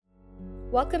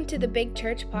Welcome to the Big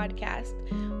Church Podcast.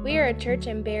 We are a church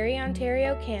in Barrie,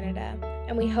 Ontario, Canada,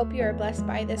 and we hope you are blessed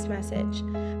by this message.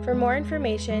 For more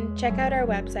information, check out our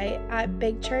website at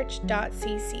bigchurch.cc.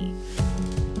 Going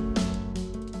to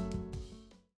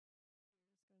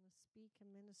speak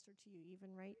and minister to you,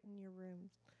 even right in your room.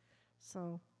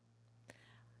 So,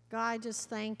 God, I just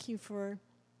thank you for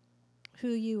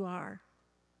who you are.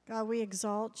 God, we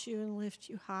exalt you and lift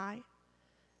you high.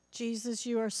 Jesus,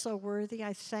 you are so worthy.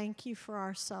 I thank you for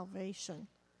our salvation.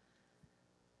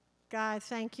 God, I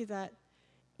thank you that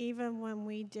even when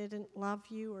we didn't love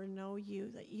you or know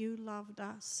you, that you loved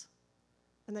us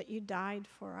and that you died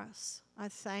for us. I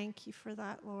thank you for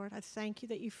that, Lord. I thank you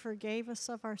that you forgave us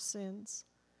of our sins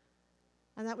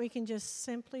and that we can just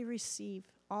simply receive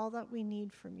all that we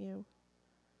need from you.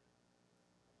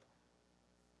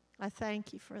 I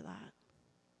thank you for that.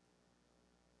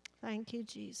 Thank you,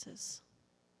 Jesus.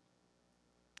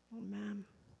 Amen.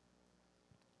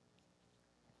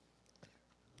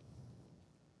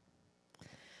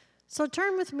 So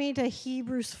turn with me to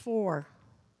Hebrews 4.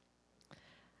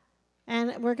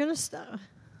 And we're going to start.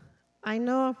 I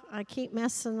know I keep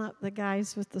messing up the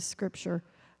guys with the scripture.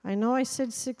 I know I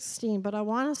said 16, but I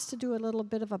want us to do a little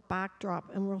bit of a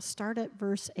backdrop, and we'll start at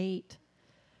verse 8.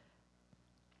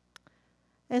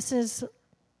 It says,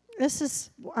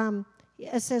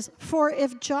 "For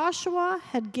if Joshua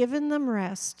had given them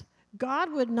rest,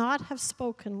 God would not have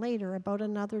spoken later about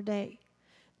another day.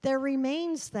 There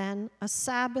remains then a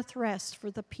Sabbath rest for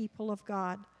the people of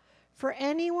God. For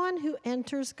anyone who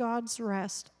enters God's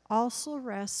rest also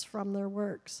rests from their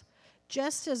works,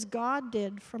 just as God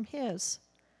did from his.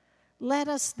 Let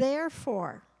us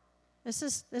therefore," this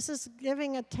is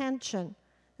giving attention.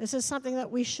 This is something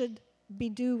that we should be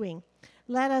doing.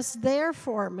 "Let us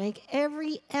therefore make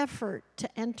every effort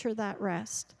to enter that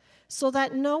rest, so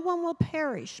that no one will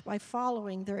perish by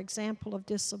following their example of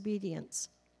disobedience.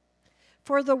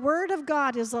 For the word of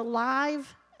God is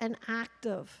alive and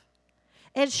active.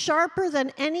 It's sharper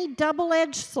than any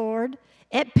double-edged sword.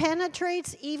 It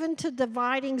penetrates even to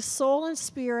dividing soul and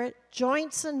spirit,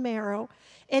 joints and marrow.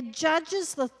 It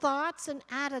judges the thoughts and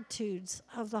attitudes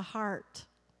of the heart."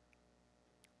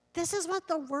 This is what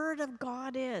the word of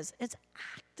God is. It's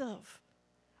active,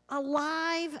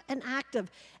 alive and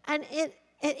active. And it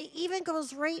even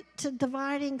goes right to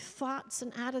dividing thoughts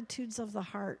and attitudes of the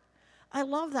heart. I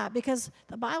love that because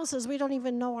the Bible says we don't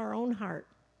even know our own heart.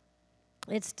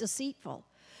 It's deceitful.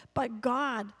 But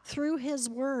God, through his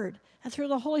word and through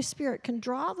the Holy Spirit, can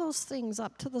draw those things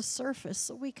up to the surface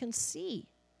so we can see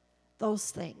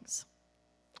those things.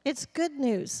 It's good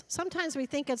news. Sometimes we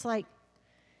think it's like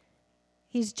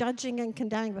he's judging and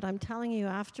condemning, but I'm telling you,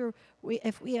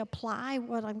 if we apply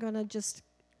what I'm going to just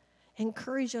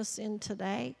encourage us in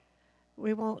today,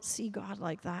 we won't see God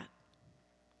like that.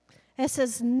 It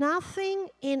says, "Nothing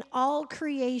in all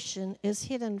creation is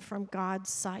hidden from God's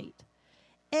sight.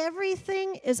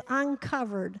 Everything is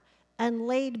uncovered and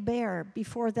laid bare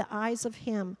before the eyes of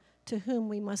him to whom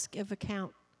we must give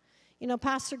account." You know,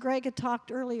 Pastor Greg had talked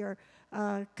earlier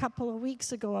a couple of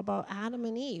weeks ago about Adam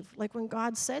and Eve. Like when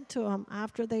God said to them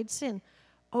after they'd sinned,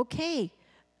 "Okay,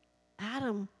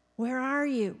 Adam, where are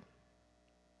you?"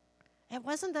 It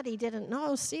wasn't that he didn't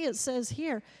know. See, it says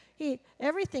here,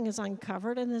 everything is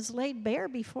uncovered and is laid bare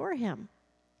before him.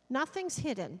 Nothing's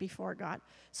hidden before God.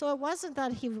 So it wasn't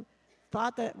that he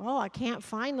thought that, I can't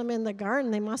find them in the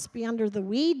garden. They must be under the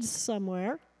weeds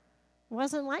somewhere. It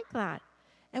wasn't like that.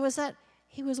 It was that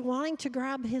he was wanting to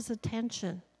grab his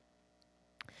attention.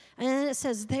 And then it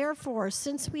says, "Therefore,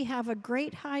 since we have a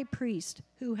great high priest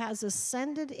who has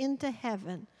ascended into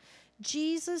heaven,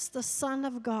 Jesus, the Son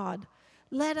of God,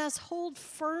 let us hold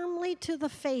firmly to the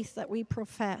faith that we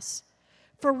profess.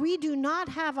 For we do not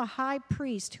have a high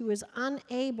priest who is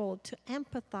unable to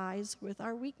empathize with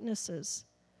our weaknesses,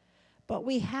 but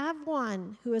we have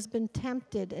one who has been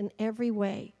tempted in every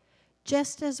way,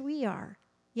 just as we are,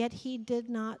 yet he did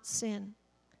not sin."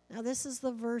 Now this is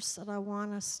the verse that I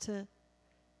want us to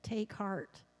take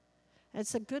heart.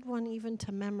 It's a good one even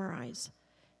to memorize.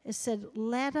 It said,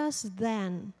 "Let us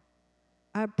then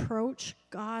approach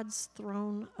God's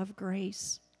throne of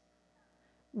grace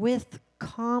with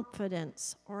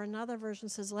confidence." Or another version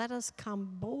says, "Let us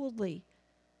come boldly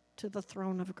to the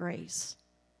throne of grace."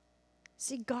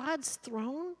 See, God's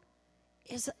throne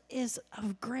is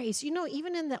of grace. You know,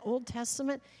 even in the Old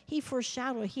Testament, he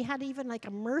foreshadowed, he had even like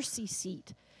a mercy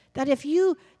seat. That if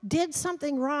you did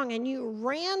something wrong and you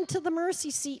ran to the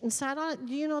mercy seat and sat on it,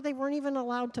 do you know they weren't even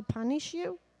allowed to punish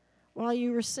you while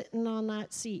you were sitting on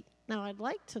that seat? Now, I'd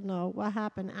like to know what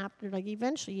happened after. Like,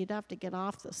 eventually you'd have to get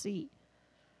off the seat,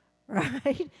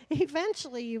 right?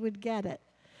 Eventually you would get it.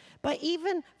 But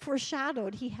even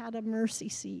foreshadowed, he had a mercy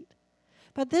seat.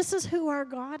 But this is who our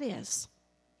God is.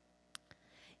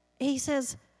 He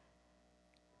says,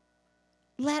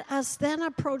 let us then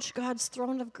approach God's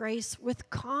throne of grace with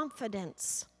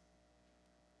confidence.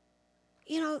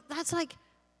 You know, that's like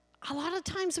a lot of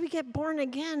times we get born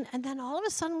again, and then all of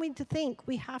a sudden we think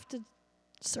we have to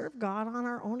serve God on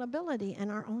our own ability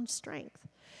and our own strength.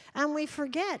 And we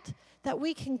forget that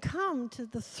we can come to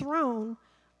the throne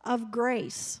of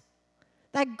grace.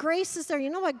 That grace is there. You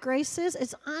know what grace is?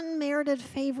 It's unmerited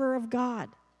favor of God.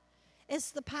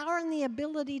 It's the power and the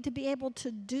ability to be able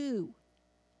to do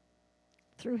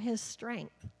through his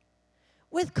strength.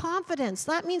 With confidence.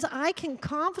 That means I can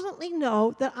confidently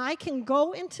know that I can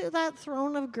go into that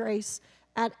throne of grace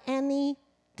at any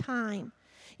time.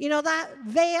 You know, that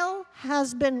veil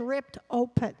has been ripped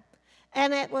open.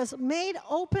 And it was made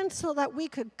open so that we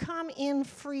could come in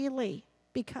freely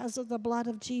because of the blood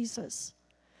of Jesus.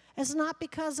 It's not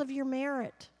because of your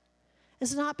merit.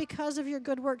 It's not because of your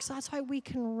good works. That's why we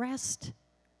can rest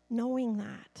knowing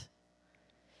that.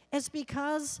 It's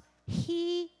because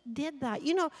he did that.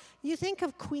 You know, you think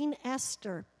of Queen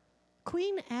Esther.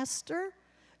 Queen Esther,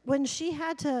 when she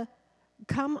had to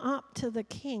come up to the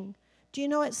king, do you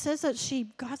know it says that she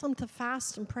got them to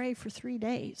fast and pray for 3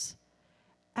 days?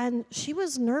 And she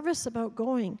was nervous about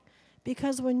going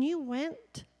because when you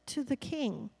went to the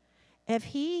king,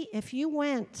 if you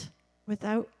went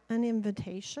without an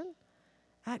invitation,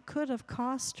 that could have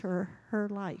cost her her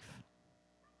life.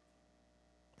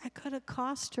 That could have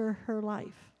cost her her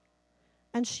life.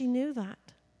 And she knew that.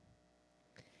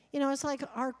 You know, it's like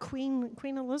our Queen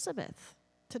Elizabeth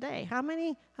today. How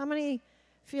many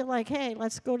feel like, hey,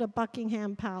 let's go to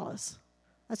Buckingham Palace.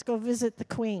 Let's go visit the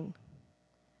Queen.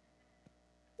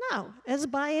 No, it's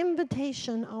by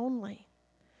invitation only.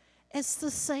 It's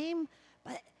the same,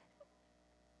 but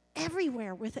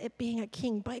everywhere with it being a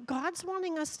king. But God's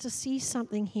wanting us to see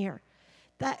something here.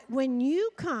 That when you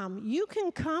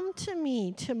can come to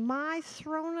me, to my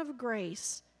throne of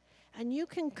grace, and you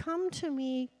can come to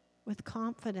me with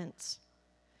confidence.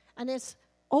 And it's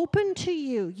open to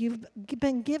you. You've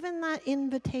been given that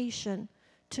invitation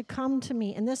to come to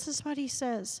me. And this is what he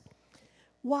says.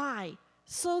 Why?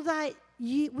 So that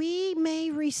we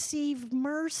may receive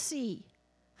mercy.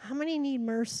 How many need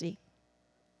mercy?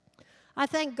 I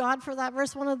thank God for that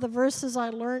verse. One of the verses I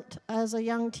learned as a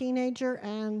young teenager,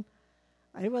 and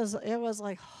it was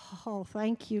like, oh,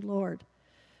 thank you, Lord,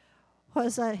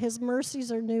 was that his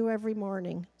mercies are new every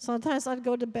morning. Sometimes I'd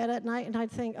go to bed at night and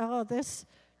I'd think, oh, this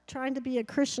trying to be a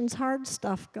Christian's hard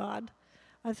stuff, God.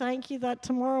 I thank you that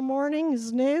tomorrow morning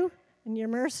is new and your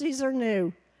mercies are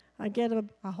new. I get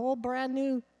a whole brand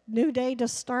new day to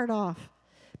start off.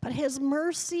 But his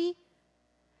mercy,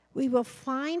 we will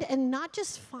find, and not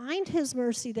just find his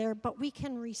mercy there, but we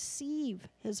can receive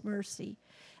his mercy.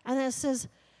 And it says,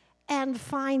 and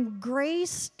find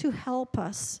grace to help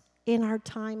us in our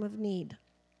time of need.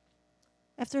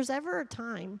 If there's ever a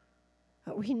time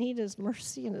that we need his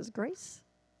mercy and his grace,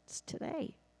 it's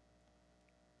today.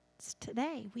 It's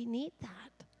today. We need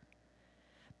that.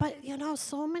 But, you know,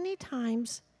 so many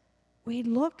times we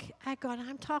look at God.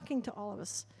 I'm talking to all of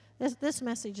us. This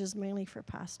message is mainly for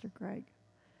Pastor Greg.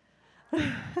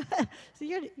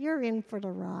 So you're in for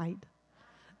the ride.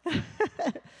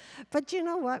 But you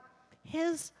know what?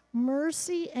 His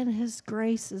mercy and his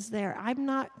grace is there. I'm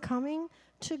not coming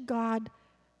to God.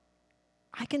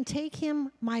 I can take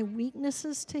him, my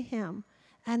weaknesses to him,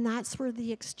 and that's where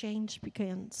the exchange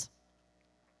begins.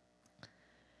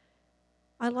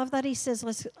 I love that he says,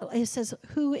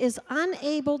 who is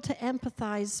unable to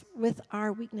empathize with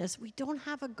our weakness. We don't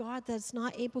have a God that's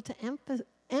not able to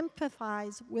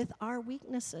empathize with our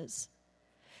weaknesses.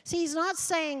 See, he's not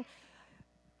saying,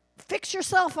 fix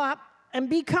yourself up and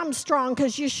become strong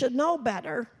because you should know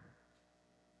better,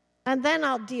 and then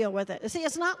I'll deal with it. See,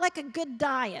 it's not like a good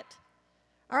diet.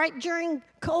 All right, during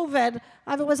COVID,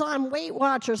 I was on Weight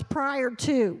Watchers prior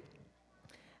to.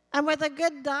 And with a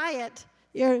good diet,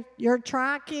 you're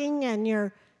tracking and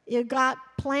you got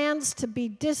plans to be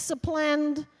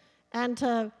disciplined and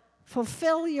to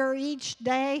fulfill your each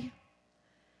day.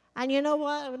 And you know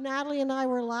what? Natalie and I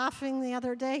were laughing the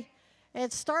other day.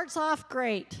 It starts off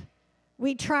great.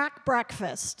 We track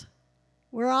breakfast.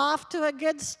 We're off to a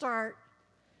good start.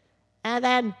 And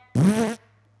then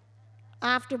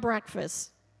after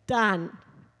breakfast, done.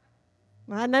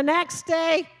 And the next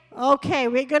day, okay,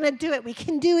 we're going to do it. We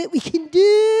can do it. We can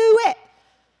do it.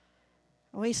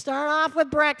 We start off with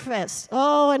breakfast.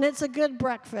 Oh, and it's a good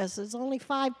breakfast. It's only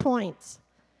 5 points.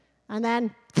 And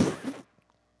then,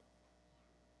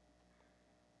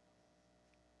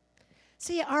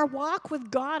 See, our walk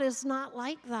with God is not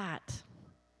like that.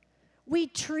 We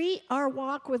treat our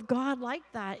walk with God like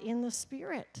that in the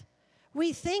Spirit.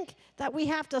 We think that we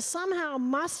have to somehow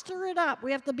muster it up.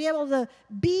 We have to be able to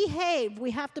behave.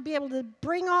 We have to be able to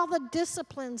bring all the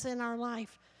disciplines in our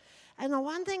life. And the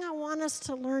one thing I want us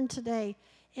to learn today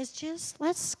is just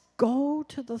let's go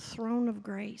to the throne of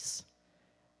grace,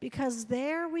 because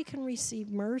there we can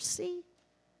receive mercy.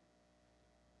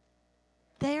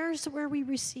 There's where we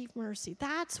receive mercy.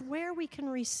 That's where we can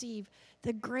receive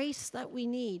the grace that we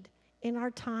need in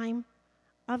our time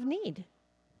of need.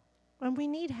 When we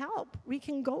need help, we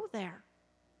can go there.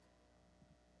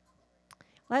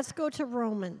 Let's go to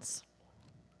Romans.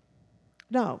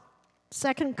 No,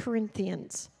 2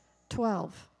 Corinthians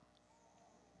 12.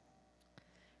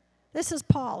 This is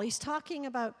Paul. He's talking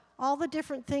about all the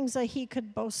different things that he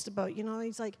could boast about. You know,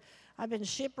 he's like, I've been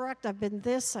shipwrecked, I've been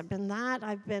this, I've been that,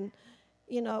 I've been,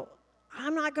 you know,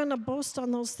 I'm not going to boast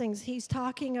on those things. He's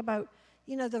talking about,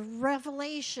 you know, the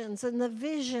revelations and the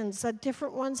visions that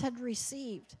different ones had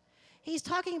received. He's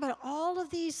talking about all of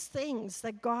these things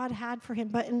that God had for him.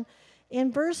 But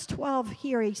in verse 12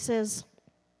 here, he says,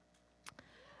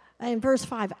 in verse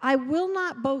 5, I will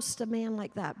not boast a man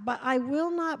like that, but I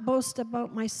will not boast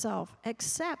about myself,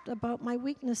 except about my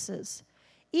weaknesses.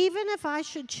 Even if I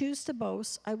should choose to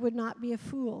boast, I would not be a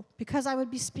fool, because I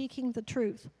would be speaking the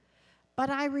truth. But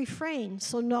I refrain,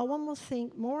 so no one will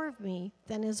think more of me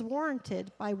than is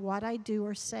warranted by what I do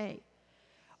or say,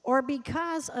 or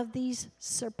because of these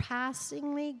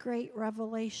surpassingly great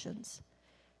revelations.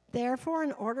 Therefore,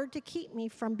 in order to keep me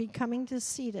from becoming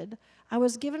conceited, I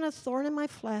was given a thorn in my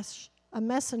flesh, a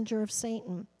messenger of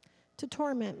Satan, to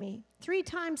torment me. 3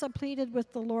 times I pleaded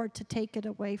with the Lord to take it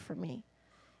away from me.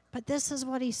 But this is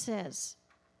what he says.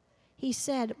 He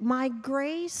said, my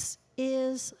grace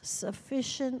is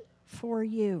sufficient for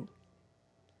you,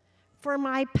 for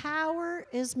my power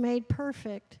is made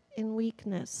perfect in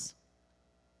weakness.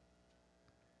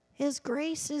 His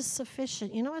grace is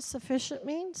sufficient. You know what sufficient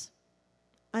means?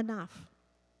 Enough.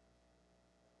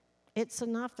 It's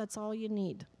enough. That's all you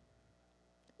need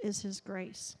is his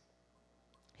grace.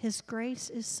 His grace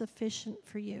is sufficient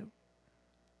for you.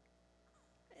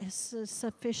 It's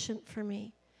sufficient for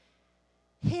me.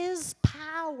 His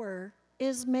power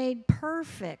is made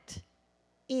perfect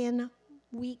in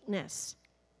weakness.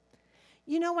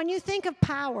 You know, when you think of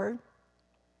power,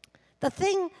 the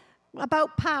thing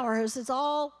about power is it's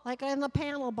all, like in the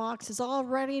panel box, it's all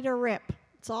ready to rip.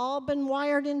 It's all been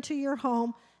wired into your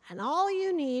home, and all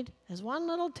you need is one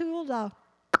little tool to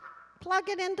plug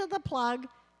it into the plug,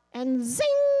 and zing,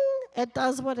 it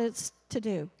does what it's to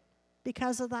do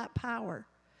because of that power.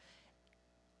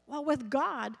 Well, with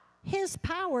God, his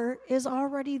power is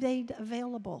already made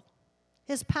available.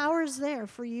 His power is there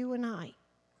for you and I.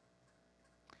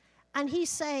 And he's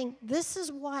saying, this is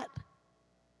what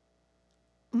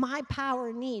my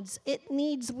power needs. It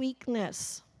needs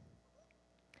weakness.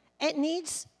 It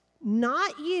needs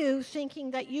not you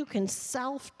thinking that you can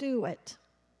self-do it.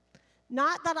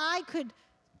 Not that I could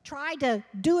try to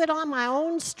do it on my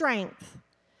own strength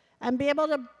and be able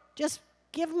to just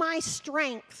give my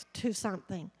strength to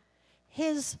something.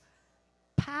 His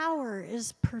power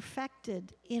is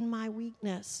perfected in my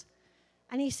weakness.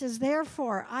 And he says,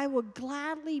 therefore, I will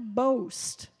gladly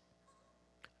boast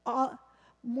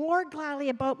more gladly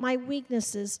about my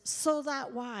weaknesses, so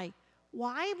that why?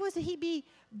 Why would he be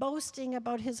boasting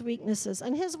about his weaknesses?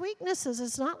 And his weaknesses,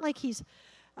 it's not like he's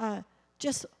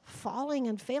just falling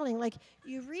and failing. Like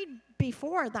you read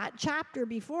before, that chapter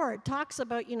before, it talks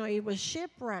about, you know, he was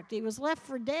shipwrecked, he was left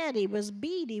for dead, he was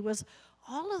beat, he was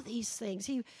all of these things.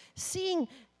 He seeing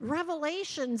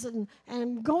revelations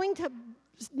and going to,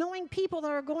 knowing people that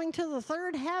are going to the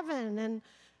third heaven and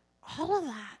all of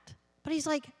that. But he's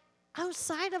like,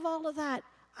 outside of all of that,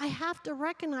 I have to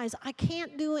recognize I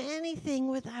can't do anything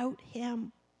without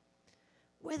him,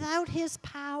 without his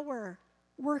power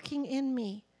working in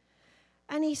me.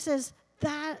 And he says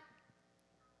that,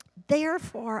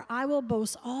 therefore, I will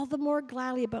boast all the more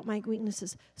gladly about my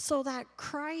weaknesses, so that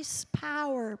Christ's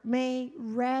power may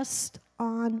rest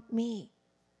on me.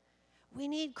 We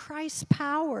need Christ's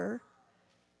power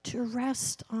to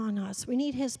rest on us. We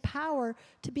need his power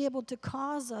to be able to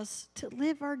cause us to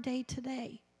live our day to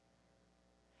day.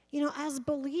 You know, as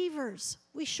believers,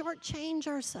 we shortchange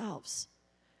ourselves.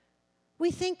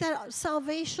 We think that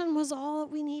salvation was all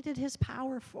that we needed his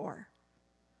power for.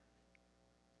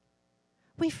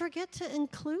 We forget to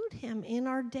include him in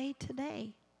our day to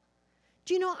day.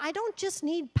 Do you know, I don't just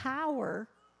need power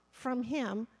from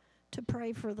him to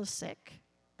pray for the sick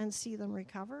and see them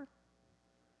recover,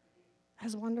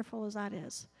 as wonderful as that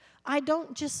is. I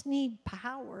don't just need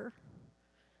power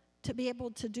to be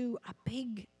able to do a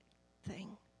big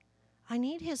thing. I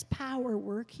need his power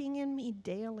working in me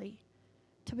daily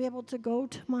to be able to go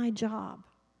to my job.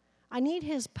 I need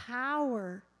his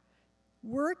power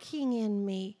working in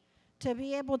me to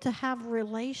be able to have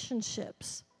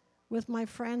relationships with my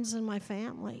friends and my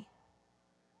family.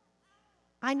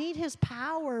 I need his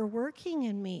power working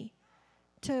in me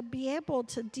to be able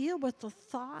to deal with the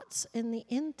thoughts and the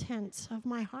intents of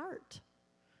my heart.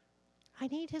 I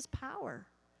need his power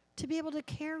to be able to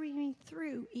carry me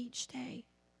through each day.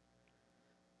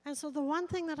 And so the one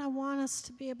thing that I want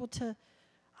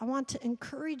to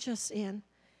encourage us in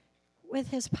with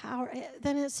his power,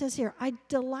 then it says here, I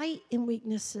delight in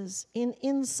weaknesses, in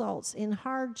insults, in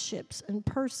hardships, in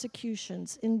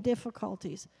persecutions, in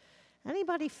difficulties.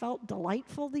 Anybody felt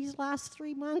delightful these last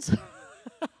 3 months?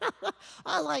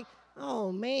 I was like,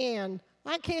 oh man,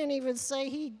 I can't even say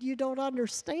you don't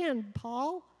understand,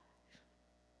 Paul.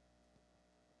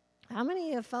 How many of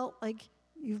you have felt like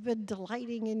you've been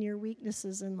delighting in your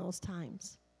weaknesses in those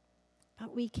times?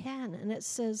 But we can, and it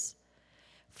says,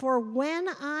 for when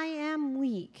I am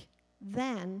weak,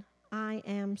 then I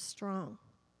am strong.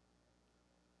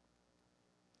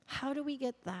 How do we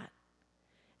get that?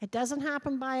 It doesn't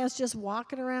happen by us just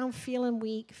walking around feeling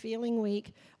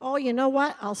weak. Oh, you know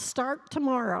what? I'll start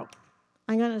tomorrow.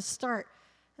 I'm going to start.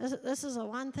 This is the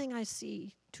one thing I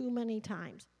see too many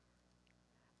times.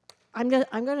 I'm going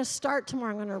to start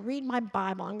tomorrow. I'm going to read my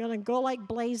Bible. I'm going to go like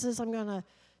blazes. I'm going to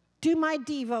do my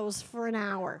devos for an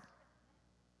hour.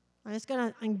 I'm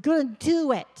going to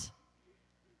do it.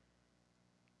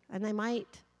 And they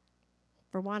might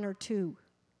for 1 or 2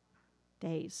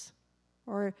 days.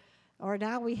 Or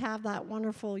now we have that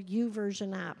wonderful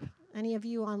YouVersion app. Any of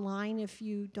you online, if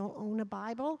you don't own a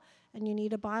Bible and you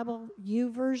need a Bible,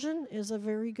 YouVersion is a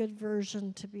very good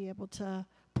version to be able to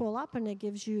pull up, and it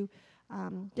gives you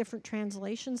different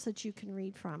translations that you can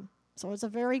read from. So it's a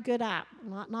very good app.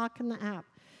 I'm not knocking the app.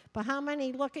 But how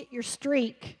many look at your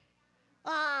streak?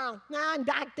 Oh, now I'm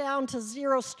back down to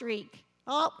 0 streak.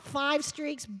 Oh, 5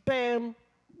 streaks, boom,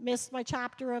 missed my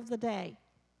chapter of the day.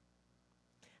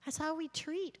 That's how we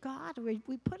treat God.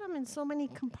 We put him in so many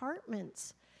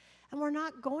compartments. And we're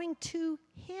not going to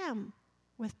him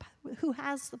who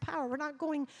has the power. We're not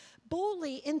going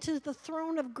boldly into the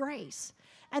throne of grace.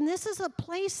 And this is a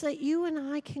place that you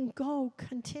and I can go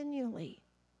continually.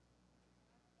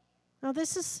 Now,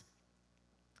 this is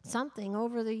something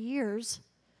over the years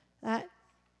that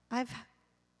I've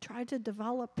tried to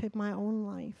develop in my own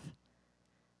life.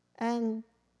 And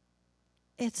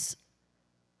it's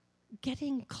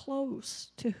getting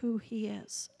close to who he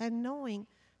is and knowing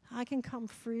I can come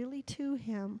freely to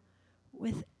him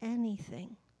with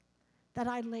anything, that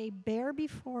I lay bare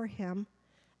before him,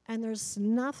 and there's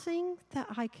nothing that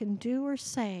I can do or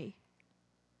say.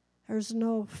 There's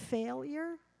no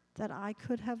failure that I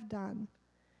could have done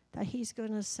that he's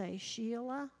going to say,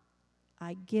 Sheila,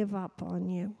 I give up on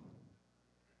you.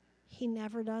 He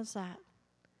never does that.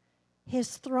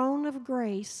 His throne of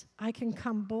grace, I can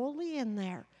come boldly in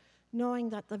there, knowing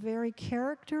that the very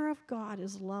character of God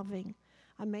is loving.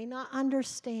 I may not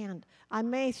understand. I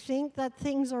may think that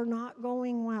things are not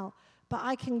going well, but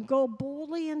I can go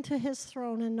boldly into his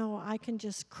throne and know I can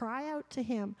just cry out to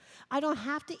him. I don't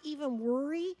have to even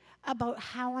worry about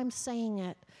how I'm saying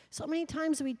it. So many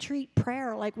times we treat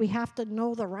prayer like we have to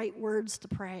know the right words to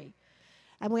pray,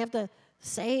 and we have to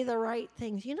say the right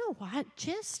things. You know what?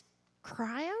 Just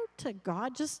cry out to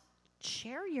God. Just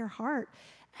share your heart.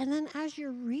 And then as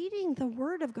you're reading the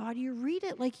Word of God, you read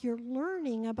it like you're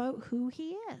learning about who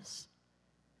he is.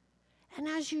 And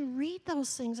as you read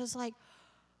those things, it's like,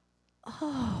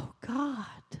 oh, God,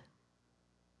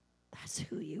 that's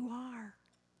who you are.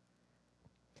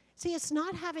 See, it's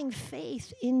not having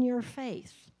faith in your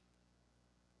faith.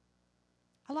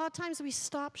 A lot of times we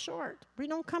stop short. We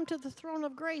don't come to the throne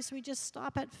of grace. We just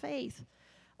stop at faith.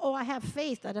 Oh, I have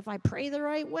faith that if I pray the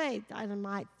right way, then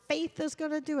my faith is going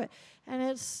to do it. And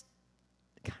it's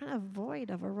kind of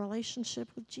void of a relationship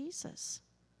with Jesus.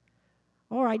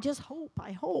 Or I just hope.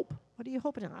 I hope. What are you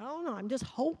hoping in? I don't know. I'm just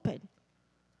hoping.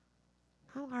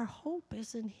 No, our hope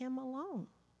is in him alone.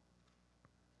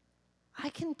 I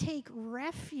can take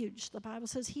refuge. The Bible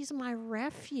says he's my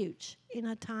refuge in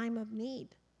a time of need.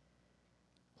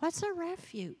 What's a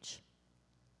refuge?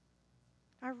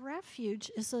 A refuge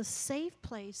is a safe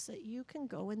place that you can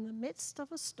go in the midst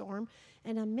of a storm,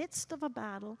 in the midst of a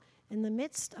battle, in the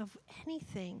midst of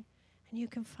anything, and you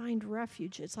can find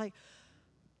refuge. It's like,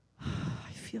 oh,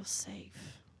 I feel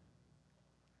safe.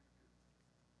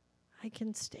 I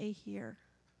can stay here.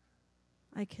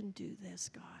 I can do this,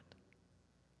 God.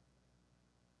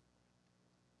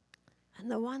 And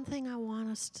the one thing I want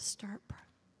us to start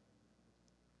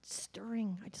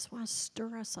stirring, I just want to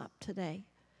stir us up today,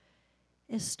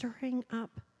 is stirring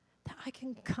up that I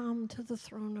can come to the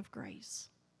throne of grace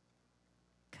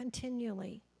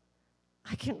continually.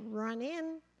 I can run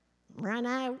in, run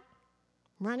out,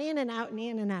 run in and out and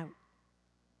in and out.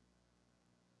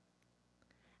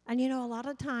 And you know, a lot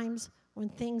of times when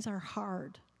things are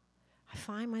hard, I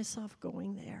find myself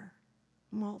going there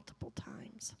multiple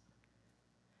times.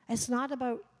 It's not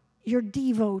about your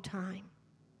Devo time.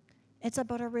 It's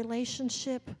about a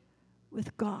relationship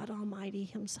with God Almighty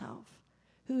himself,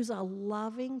 who's a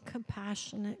loving,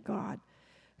 compassionate God,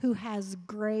 who has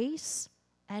grace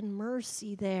and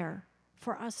mercy there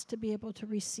for us to be able to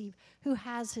receive, who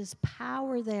has his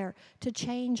power there to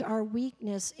change our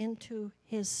weakness into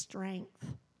his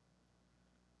strength.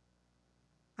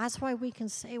 That's why we can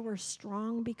say we're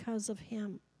strong because of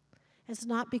him. It's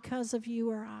not because of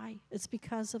you or I. It's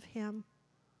because of him.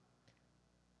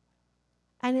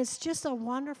 And it's just a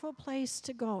wonderful place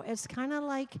to go. It's kind of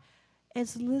like,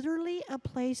 it's literally a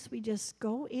place we just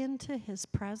go into his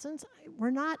presence. We're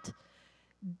not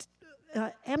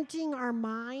emptying our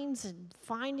minds and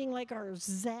finding like our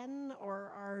Zen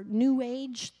or our New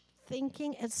Age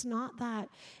thinking. It's not that.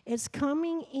 It's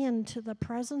coming into the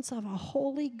presence of a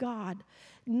holy God,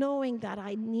 knowing that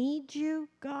I need you,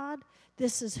 God.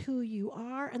 This is who you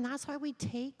are. And that's why we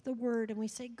take the word and we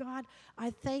say, God, I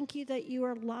thank you that you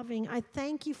are loving. I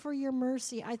thank you for your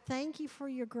mercy. I thank you for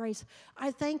your grace.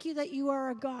 I thank you that you are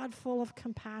a God full of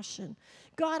compassion.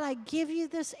 God, I give you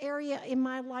this area in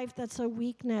my life that's a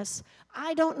weakness.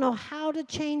 I don't know how to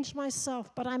change myself,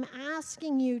 but I'm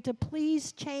asking you to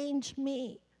please change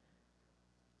me.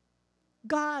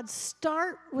 God,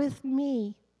 start with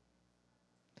me.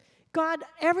 God,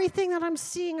 everything that I'm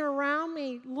seeing around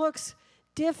me looks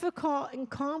difficult and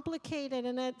complicated,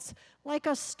 and it's like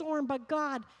a storm. But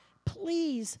God,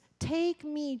 please take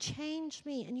me, change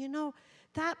me. And you know,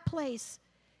 that place,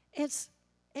 it's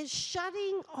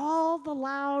shutting all the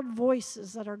loud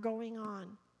voices that are going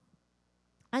on.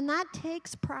 And that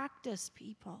takes practice,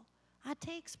 people. That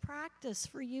takes practice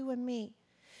for you and me.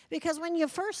 Because when you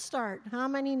first start, how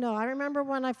many know? I remember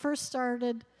when I first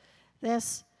started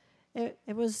this, it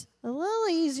was a little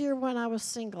easier when I was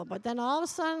single. But then all of a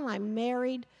sudden I'm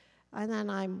married, and then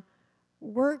I'm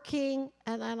working,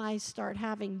 and then I start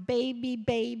having baby.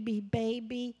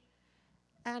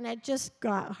 And it just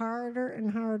got harder and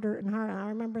harder and harder. I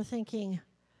remember thinking,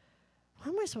 what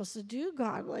am I supposed to do,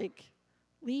 God? Like,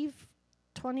 leave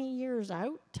 20 years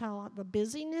out till the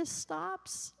busyness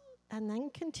stops and then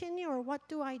continue? Or what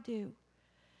do I do?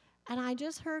 And I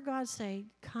just heard God say,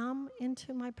 come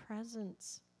into my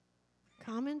presence.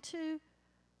 Come into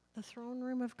the throne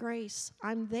room of grace.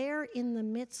 I'm there in the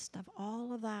midst of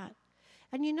all of that.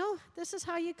 And you know, this is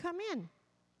how you come in.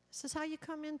 This is how you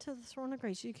come into the throne of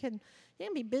grace. You can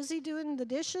be busy doing the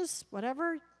dishes,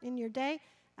 whatever, in your day,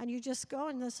 and you just go,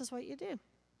 and this is what you do.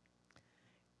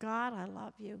 God, I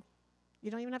love you.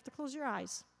 You don't even have to close your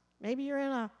eyes. Maybe you're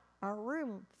in a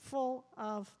room full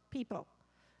of people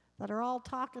that are all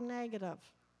talking negative.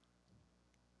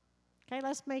 Okay,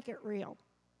 let's make it real.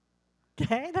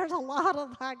 Okay, there's a lot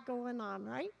of that going on,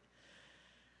 right?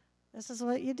 This is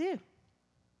what you do.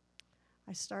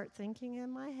 I start thinking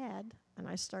in my head, and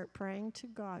I start praying to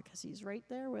God, because he's right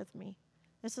there with me.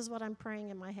 This is what I'm praying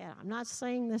in my head. I'm not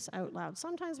saying this out loud.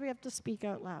 Sometimes we have to speak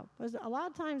out loud, but a lot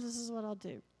of times this is what I'll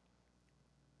do.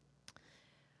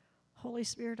 Holy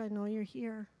Spirit, I know you're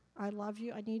here. I love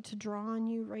you. I need to draw on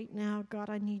you right now. God,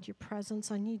 I need your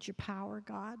presence. I need your power,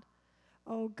 God.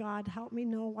 Oh, God, help me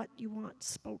know what you want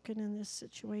spoken in this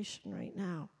situation right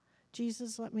now.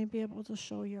 Jesus, let me be able to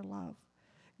show your love.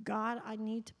 God, I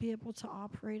need to be able to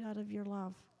operate out of your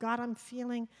love. God, I'm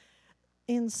feeling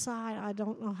inside, I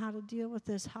don't know how to deal with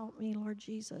this. Help me, Lord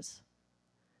Jesus.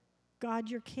 God,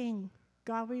 you're King.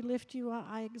 God, we lift you up.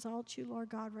 I exalt you, Lord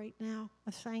God, right now.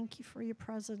 I thank you for your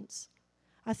presence.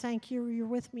 I thank you you're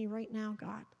with me right now,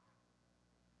 God.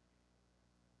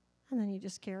 And then you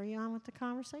just carry on with the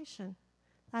conversation.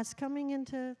 That's coming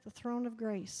into the throne of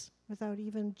grace without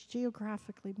even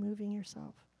geographically moving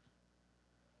yourself.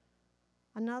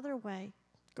 Another way,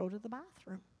 go to the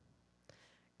bathroom.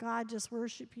 God, just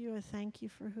worship you and thank you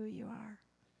for who you are.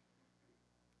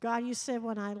 God, you said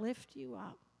when I lift you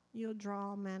up, you'll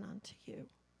draw men unto you.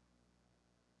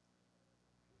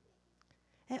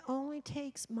 It only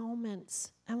takes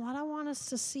moments. And what I want us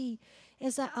to see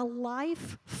is that a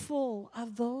life full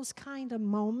of those kind of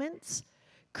moments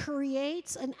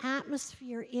creates an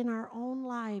atmosphere in our own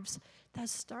lives that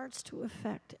starts to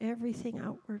affect everything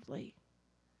outwardly.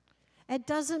 It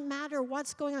doesn't matter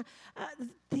what's going on.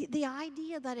 The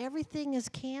idea that everything is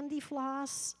candy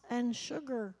floss and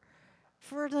sugar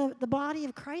for the body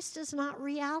of Christ is not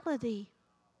reality.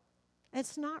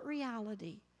 It's not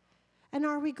reality. And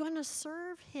are we going to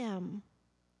serve him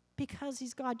because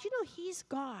he's God? You know, he's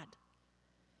God.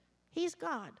 He's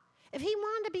God. If he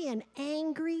wanted to be an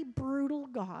angry, brutal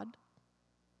God,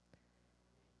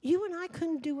 you and I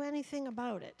couldn't do anything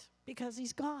about it because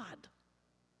he's God.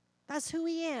 That's who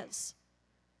he is.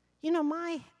 You know,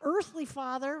 my earthly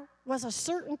father was a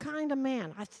certain kind of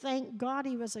man. I thank God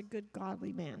he was a good,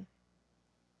 godly man.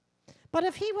 But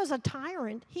if he was a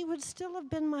tyrant, he would still have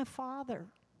been my father.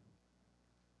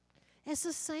 It's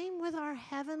the same with our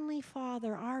heavenly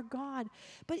Father, our God.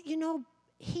 But you know,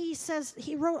 he says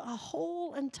he wrote a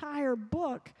whole entire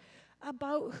book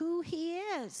about who he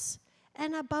is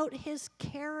and about his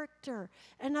character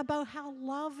and about how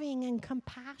loving and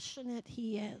compassionate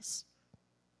he is.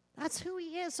 That's who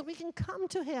he is. So we can come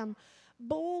to him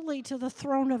boldly to the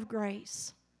throne of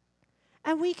grace.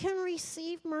 And we can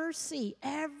receive mercy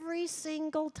every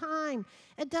single time.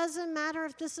 It doesn't matter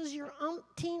if this is your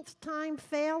umpteenth time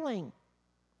failing.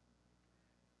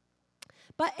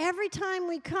 But every time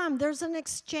we come, there's an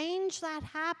exchange that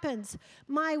happens.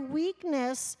 My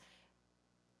weakness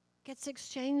gets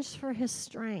exchanged for his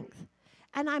strength.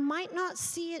 And I might not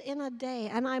see it in a day.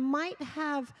 And I might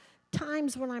have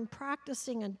times when I'm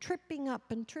practicing and tripping up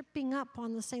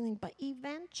on the same thing. But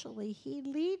eventually, he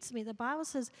leads me. The Bible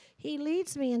says he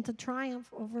leads me into triumph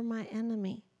over my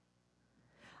enemy.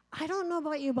 I don't know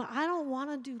about you, but I don't want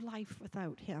to do life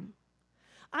without him.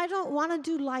 I don't want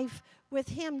to do life with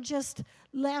him just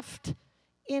left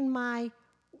in my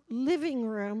living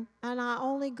room and I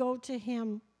only go to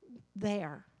him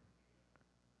there.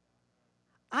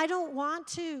 I don't want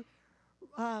to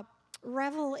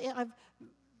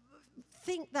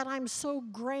think that I'm so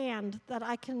grand that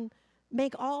I can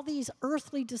make all these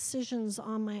earthly decisions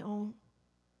on my own.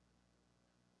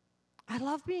 I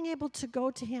love being able to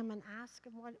go to him and ask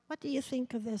him, what do you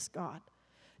think of this, God?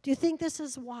 Do you think this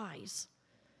is wise?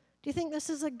 Do you think this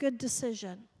is a good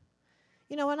decision?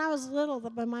 You know, when I was little,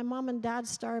 when my mom and dad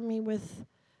started me with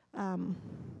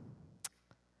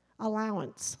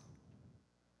allowance,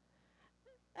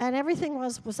 and everything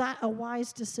was that a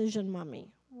wise decision,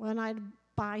 Mommy? When I'd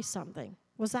buy something,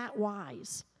 was that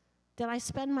wise? Did I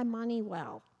spend my money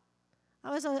well?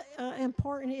 That was an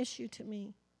important issue to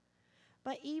me.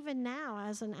 But even now,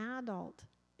 as an adult,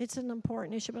 it's an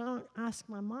important issue. But I don't ask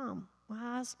my mom.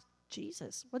 I ask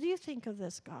Jesus, what do you think of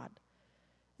this, God?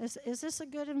 Is this a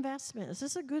good investment? Is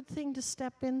this a good thing to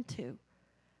step into?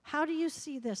 How do you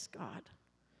see this, God?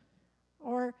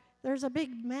 Or there's a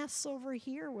big mess over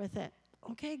here with it.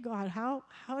 Okay, God, how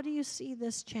do you see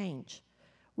this change?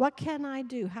 What can I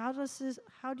do? How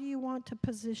do you want to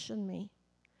position me?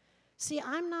 See,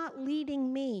 I'm not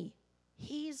leading me.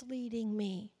 He's leading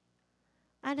me.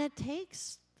 And it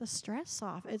takes the stress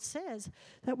off. It says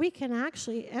that we can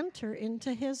actually enter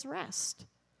into his rest.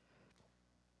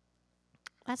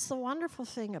 That's the wonderful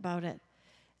thing about it,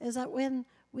 is that when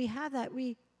we have that,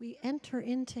 we enter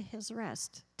into his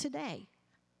rest today.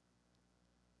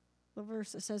 The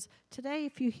verse that says, today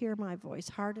if you hear my voice,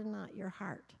 harden not your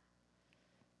heart,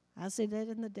 as they did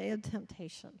in the day of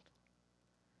temptation.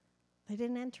 They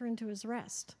didn't enter into his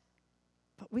rest,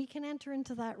 but we can enter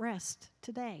into that rest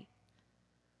today.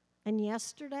 And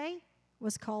yesterday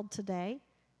was called today,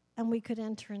 and we could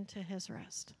enter into his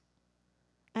rest.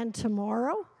 And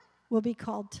tomorrow will be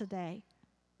called today,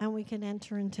 and we can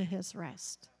enter into his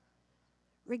rest,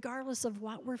 regardless of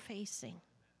what we're facing.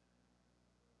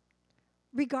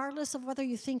 Regardless of whether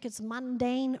you think it's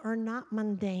mundane or not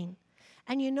mundane.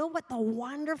 And you know what the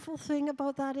wonderful thing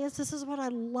about that is? This is what I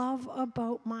love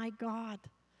about my God.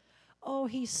 Oh,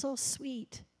 he's so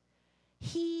sweet.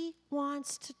 He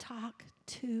wants to talk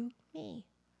to me.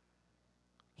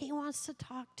 He wants to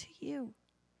talk to you.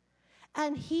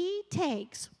 And he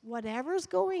takes whatever's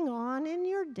going on in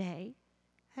your day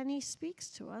and he speaks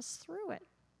to us through it.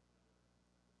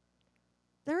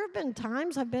 There have been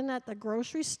times I've been at the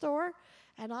grocery store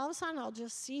and all of a sudden I'll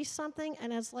just see something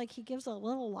and it's like he gives a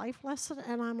little life lesson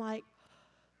and I'm like,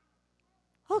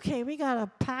 okay, we got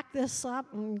to pack this up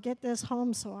and get this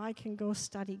home so I can go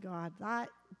study God.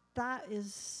 That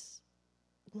is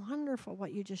wonderful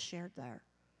what you just shared there.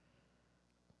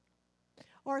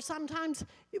 Or sometimes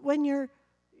when you're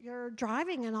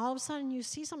driving and all of a sudden you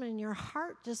see something in your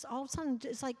heart, just all of a sudden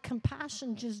it's like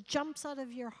compassion just jumps out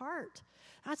of your heart.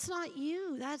 That's not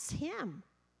you, that's him.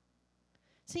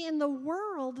 See, and the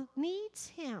world needs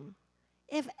him.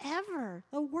 If ever,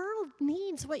 the world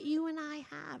needs what you and I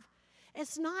have.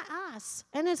 It's not us,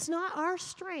 and it's not our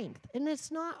strength, and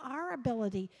it's not our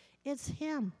ability. It's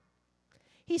him.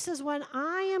 He says, when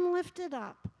I am lifted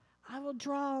up, I will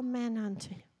draw men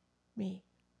unto me.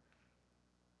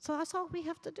 So that's all we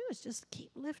have to do is just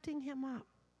keep lifting him up.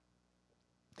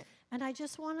 And I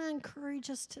just want to encourage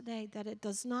us today that it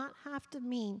does not have to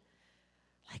mean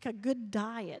like a good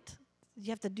diet. You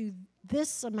have to do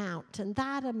this amount and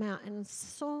that amount, and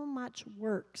so much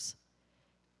works.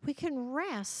 We can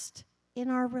rest in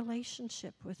our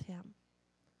relationship with him.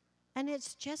 And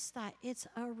it's just that. It's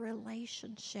a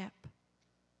relationship.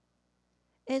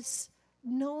 It's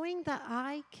knowing that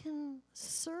I can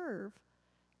serve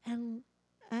and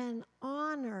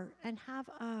honor and have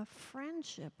a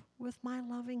friendship with my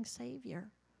loving Savior.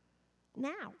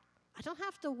 Now, I don't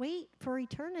have to wait for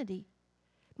eternity.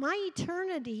 My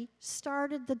eternity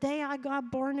started the day I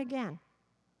got born again.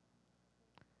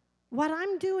 What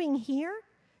I'm doing here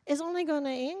is only going to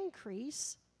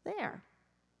increase there.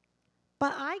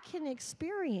 But I can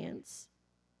experience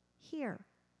here.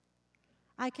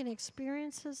 I can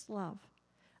experience his love.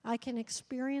 I can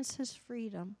experience his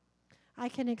freedom. I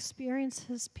can experience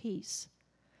his peace.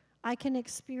 I can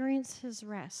experience his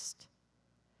rest.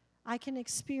 I can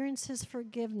experience his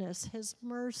forgiveness, his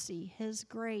mercy, his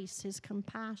grace, his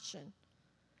compassion.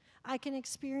 I can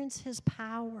experience his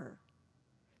power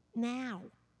now,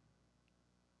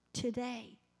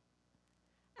 today.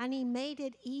 And he made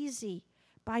it easy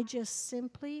by just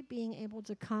simply being able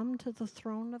to come to the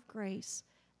throne of grace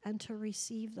and to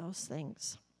receive those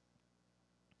things.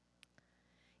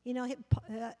 You know,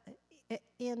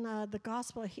 in the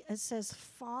gospel, it says,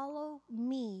 follow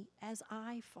me as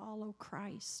I follow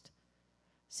Christ.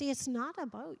 See, it's not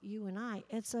about you and I.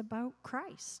 It's about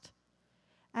Christ.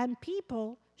 And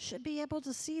people should be able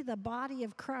to see the body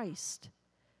of Christ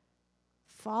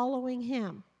following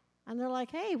him. And they're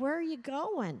like, hey, where are you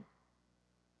going?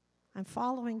 I'm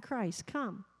following Christ.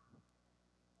 Come.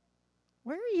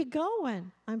 Where are you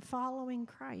going? I'm following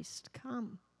Christ.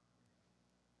 Come.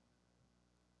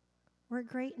 We're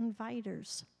great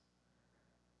inviters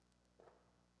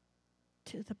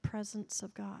to the presence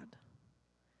of God.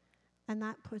 And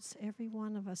that puts every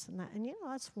one of us in that. And you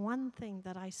know, that's one thing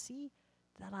that I see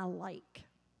that I like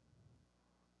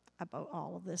about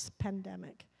all of this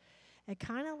pandemic. It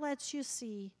kind of lets you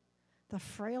see the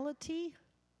frailty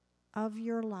of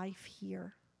your life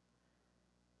here.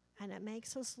 And it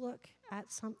makes us look at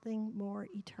something more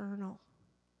eternal.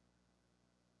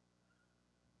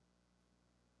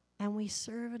 And we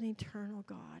serve an eternal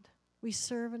God. We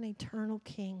serve an eternal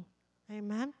King.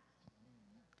 Amen?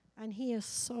 And he is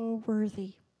so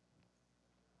worthy.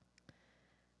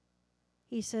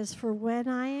 He says, for when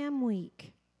I am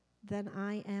weak, then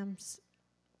I am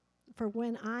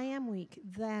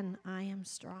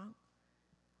strong.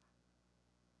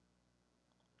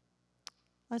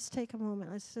 Let's take a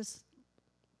moment. Let's just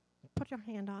put your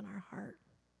hand on our heart.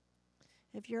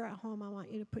 If you're at home, I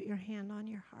want you to put your hand on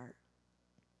your heart.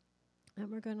 And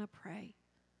we're going to pray.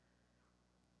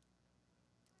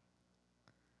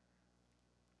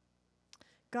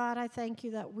 God, I thank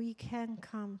you that we can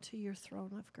come to your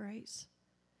throne of grace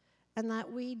and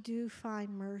that we do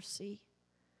find mercy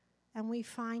and we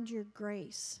find your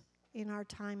grace in our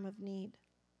time of need.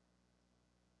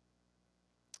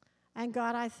 And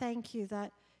God, I thank you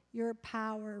that your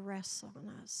power rests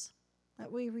on us, that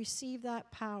we receive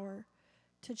that power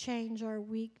to change our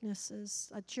weaknesses,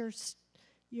 that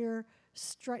your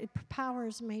power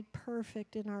is made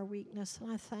perfect in our weakness.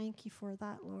 And I thank you for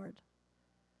that, Lord.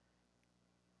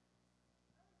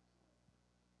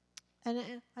 And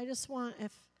I just want,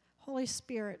 if Holy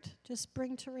Spirit, just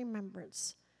bring to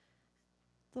remembrance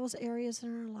those areas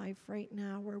in our life right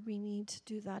now where we need to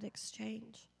do that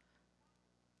exchange.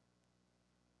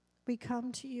 We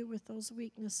come to you with those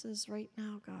weaknesses right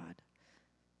now, God.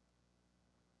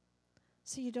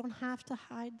 So you don't have to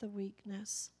hide the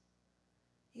weakness.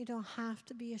 You don't have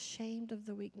to be ashamed of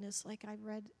the weakness. Like I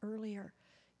read earlier,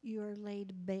 you are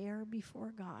laid bare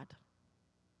before God.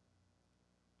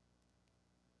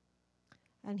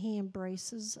 And he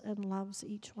embraces and loves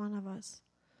each one of us.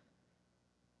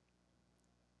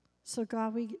 So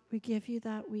God, we give you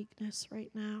that weakness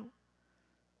right now.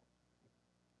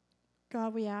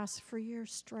 God, we ask for your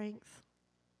strength.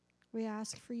 We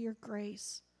ask for your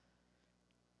grace.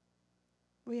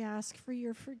 We ask for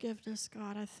your forgiveness,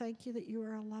 God. I thank you that you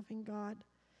are a loving God.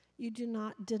 You do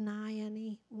not deny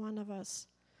any one of us.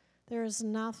 There is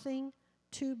nothing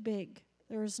too big.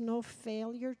 There is no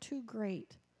failure too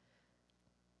great.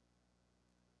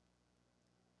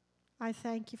 I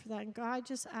thank you for that. And God, I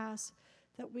just ask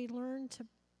that we learn to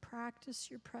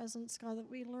practice your presence, God, that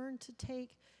we learn to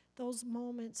take those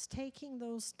moments, taking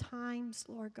those times,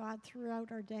 Lord God,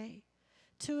 throughout our day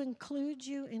to include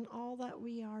you in all that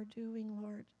we are doing,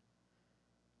 Lord.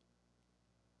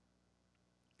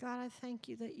 God, I thank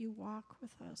you that you walk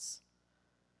with us,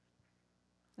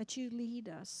 that you lead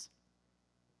us,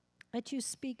 that you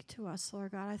speak to us,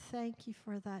 Lord God. I thank you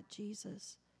for that,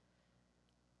 Jesus.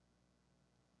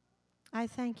 I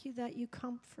thank you that you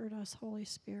comfort us, Holy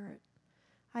Spirit.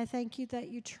 I thank you that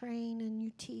you train and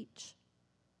you teach.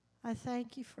 I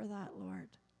thank you for that, Lord.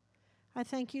 I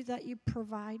thank you that you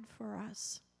provide for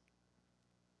us.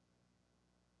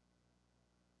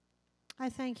 I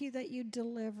thank you that you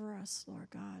deliver us, Lord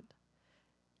God.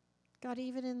 God,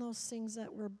 even in those things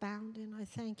that we're bound in, I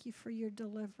thank you for your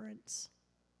deliverance.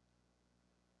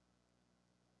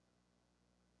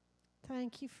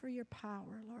 Thank you for your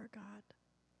power, Lord God.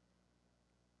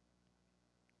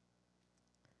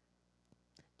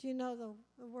 Do you know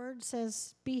the word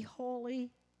says, be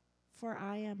holy, for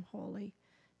I am holy.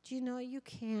 Do you know you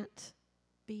can't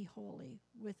be holy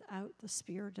without the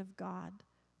Spirit of God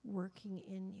working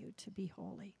in you to be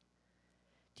holy?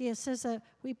 It says that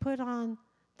we put on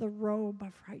the robe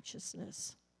of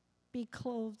righteousness. Be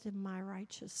clothed in my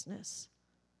righteousness.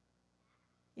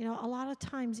 You know, a lot of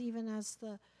times even as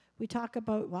we talk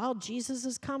about, well, Jesus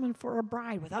is coming for a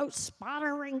bride without spot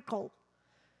or wrinkle.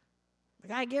 We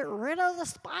got to get rid of the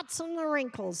spots and the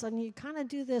wrinkles. And you kind of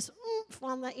do this oomph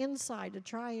on the inside to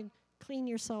try and clean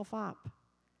yourself up.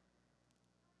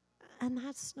 And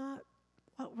that's not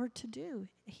what we're to do.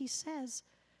 He says,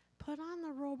 put on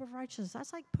the robe of righteousness.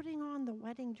 That's like putting on the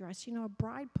wedding dress. You know, a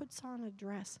bride puts on a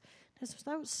dress. It's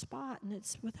without spot and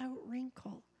it's without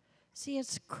wrinkle. See,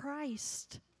 it's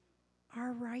Christ,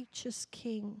 our righteous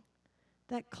King,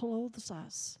 that clothes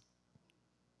us.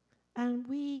 And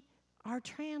we are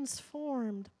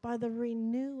transformed by the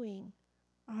renewing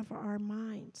of our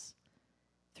minds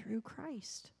through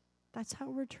Christ. That's how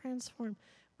we're transformed.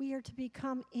 We are to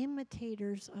become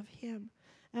imitators of him.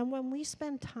 And when we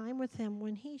spend time with him,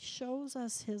 when he shows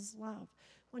us his love,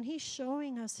 when he's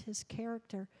showing us his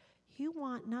character, you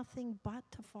want nothing but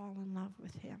to fall in love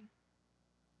with him.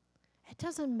 It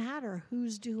doesn't matter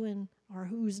who's doing or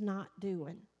who's not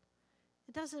doing.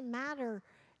 It doesn't matter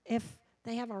if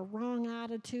they have a wrong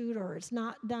attitude or it's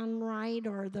not done right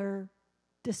or they're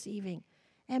deceiving.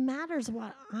 It matters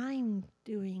what I'm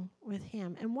doing with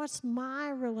him and what's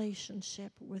my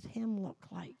relationship with him look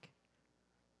like.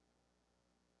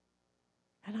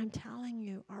 And I'm telling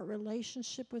you, our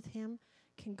relationship with him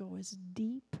can go as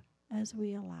deep as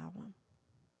we allow him.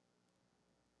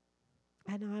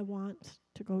 And I want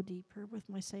to go deeper with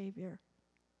my Savior.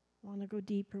 I want to go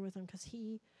deeper with him because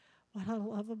what I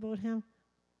love about him,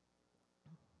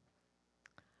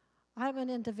 I'm an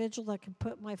individual that can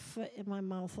put my foot in my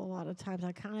mouth a lot of times.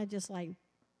 I kind of just like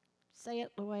say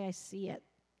it the way I see it.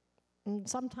 And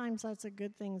sometimes that's a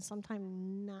good thing, and sometimes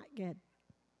not good.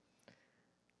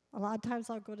 A lot of times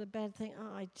I'll go to bed and think,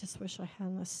 oh, I just wish I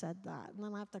hadn't have said that. And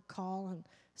then I have to call and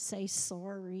say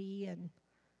sorry. And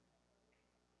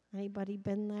anybody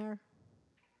been there?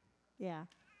 Yeah.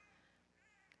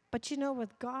 But you know,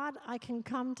 with God, I can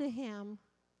come to him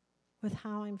with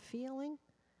how I'm feeling,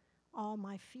 all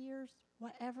my fears,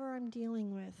 whatever I'm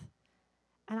dealing with.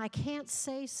 And I can't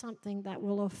say something that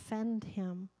will offend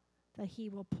him that he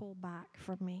will pull back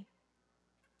from me.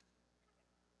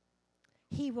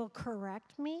 He will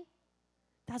correct me.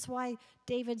 That's why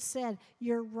David said,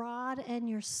 your rod and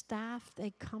your staff,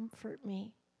 they comfort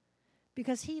me.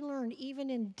 Because he learned, even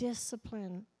in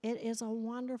discipline, it is a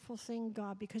wonderful thing,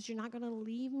 God, because you're not going to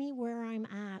leave me where I'm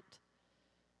at.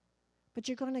 But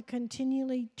you're going to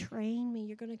continually train me.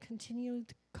 You're going to continually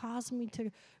cause me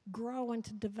to grow and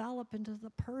to develop into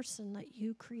the person that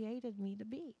you created me to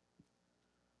be.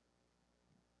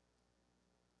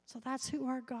 So that's who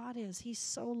our God is. He's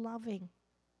so loving.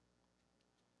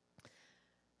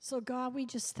 So God, we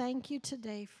just thank you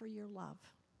today for your love.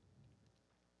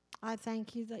 I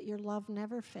thank you that your love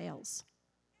never fails.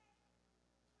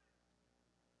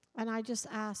 And I just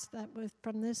ask that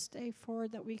from this day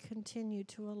forward that we continue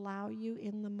to allow you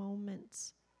in the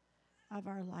moments of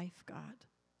our life, God.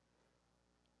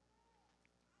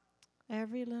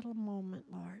 Every little moment,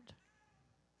 Lord.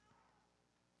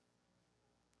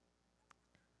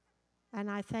 And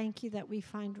I thank you that we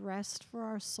find rest for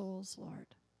our souls, Lord.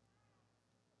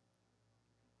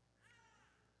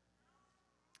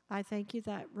 I thank you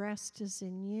that rest is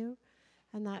in you,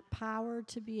 and that power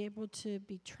to be able to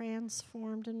be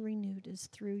transformed and renewed is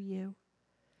through you.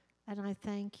 And I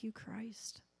thank you,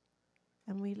 Christ.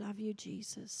 And we love you,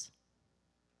 Jesus.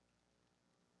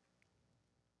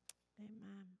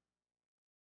 Amen.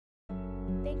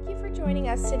 Thank Thank you for joining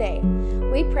us today.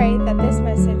 We pray that this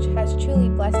message has truly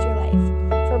blessed your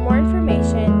life. For more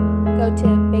information, go to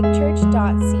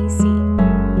bigchurch.cc.